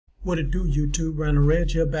What it do, YouTube? Random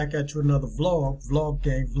Reg here, back at you another vlog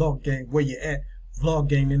game, where you at? Vlog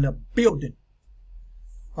game in the building.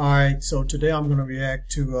 Alright, so today I'm going to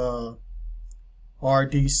react to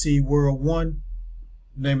RDCWORLD1.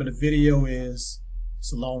 The name of the video is,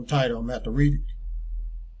 it's a long title, I'm going to have to read it.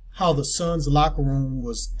 How the Suns locker room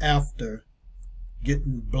was after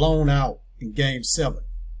getting blown out in Game 7.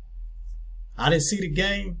 I didn't see the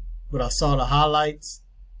game, but I saw the highlights,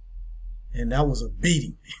 and that was a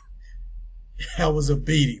beating. That was a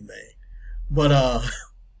beating, man. But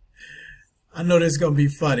I know this is gonna be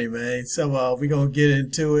funny, man. So we're gonna get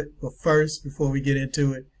into it. But first, before we get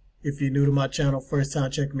into it, if you're new to my channel, first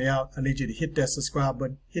time checking me out, I need you to hit that subscribe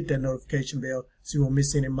button, hit that notification bell so you won't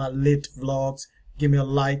miss any of my lit vlogs. Give me a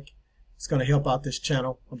like. It's gonna help out this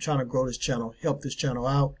channel. I'm trying to grow this channel, help this channel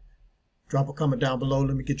out. Drop a comment down below.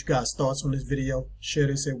 Let me get you guys' thoughts on this video. Share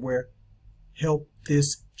this everywhere. Help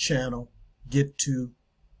this channel get to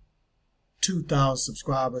 2,000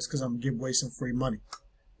 subscribers, because I'm going to give away some free money.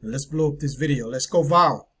 And let's blow up this video. Let's go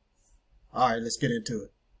viral. Alright, let's get into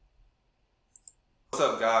it. What's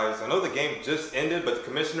up, guys? I know the game just ended, but the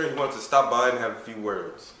commissioner, he wants to stop by and have a few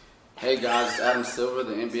words. Hey guys, it's Adam Silver,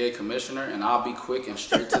 the NBA commissioner, and I'll be quick and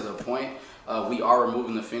straight to the point. We are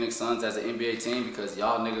removing the Phoenix Suns as an NBA team because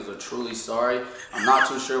y'all niggas are truly sorry. I'm not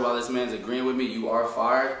too sure why this man's agreeing with me. You are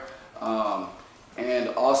fired. And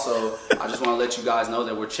also, I just want to let you guys know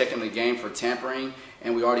that we're checking the game for tampering,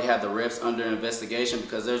 and we already have the refs under investigation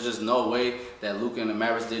because there's just no way that Luka and the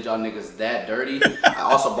Mavericks did y'all niggas that dirty. I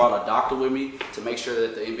also brought a doctor with me to make sure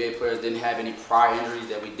that the NBA players didn't have any prior injuries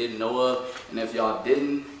that we didn't know of, and if y'all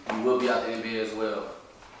didn't, you will be out the NBA as well.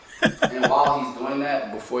 And while he's doing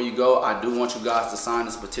that, before you go, I do want you guys to sign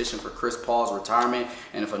this petition for Chris Paul's retirement.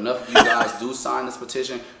 And if enough of you guys do sign this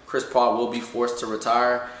petition, Chris Paul will be forced to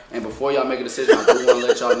retire. And before y'all make a decision, I do want to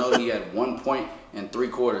let y'all know he had 1 point in 3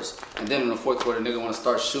 quarters. And then in the 4th quarter, nigga want to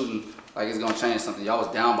start shooting like it's going to change something. Y'all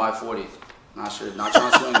was down by 40. Not sure, not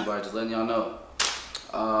trying to sue anybody, just letting y'all know.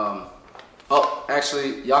 Oh,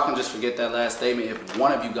 actually, y'all can just forget that last statement. If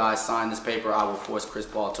one of you guys sign this paper, I will force Chris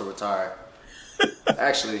Paul to retire.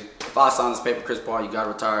 Actually, if I sign this paper, Chris Paul, you got to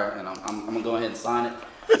retire, and I'm going to go ahead and sign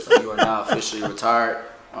it. So you are now officially retired.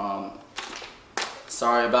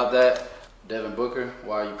 Sorry about that. Devin Booker,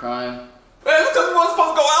 why are you crying? Man, it's because we weren't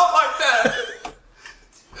supposed to go out like that.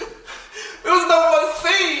 It was no one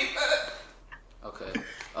scene. Okay.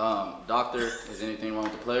 Doctor, is anything wrong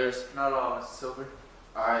with the players? Not at all, Mr. Silver.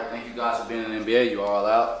 All right, thank you guys for being in the NBA. You are all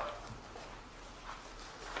out.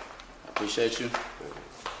 I appreciate you.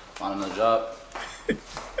 Find another job.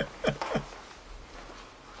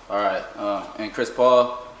 Alright, and Chris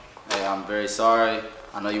Paul, hey, I'm very sorry.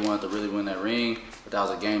 I know you wanted to really win that ring, but that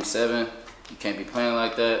was a Game 7. You can't be playing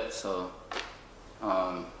like that, so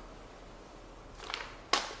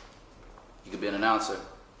you could be an announcer.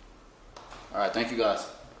 Alright, thank you guys.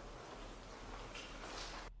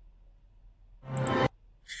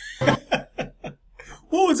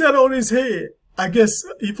 What was that on his head? I guess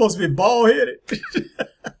he's supposed to be bald-headed.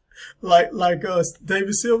 like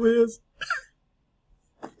David Silver is.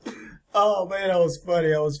 Oh man, that was funny.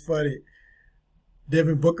 That was funny.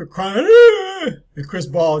 Devin Booker crying, and Chris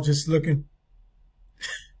Paul just looking.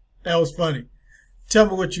 That was funny. Tell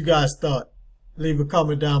me what you guys thought. Leave a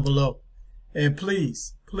comment down below. And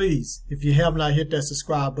please, please, if you have not hit that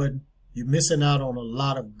subscribe button, you're missing out on a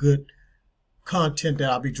lot of good content that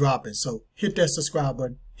I'll be dropping. So hit that subscribe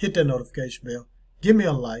button, hit that notification bell, give me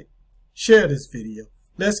a like, share this video.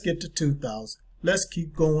 Let's get to 2,000. Let's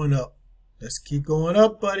keep going up. Let's keep going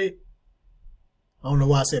up, buddy. I don't know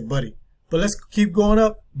why I said buddy, but let's keep going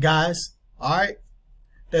up, guys. All right.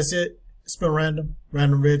 That's it. It's been Random.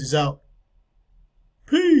 Random Reg is out.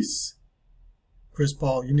 Peace. Chris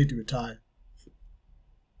Paul, you need to retire.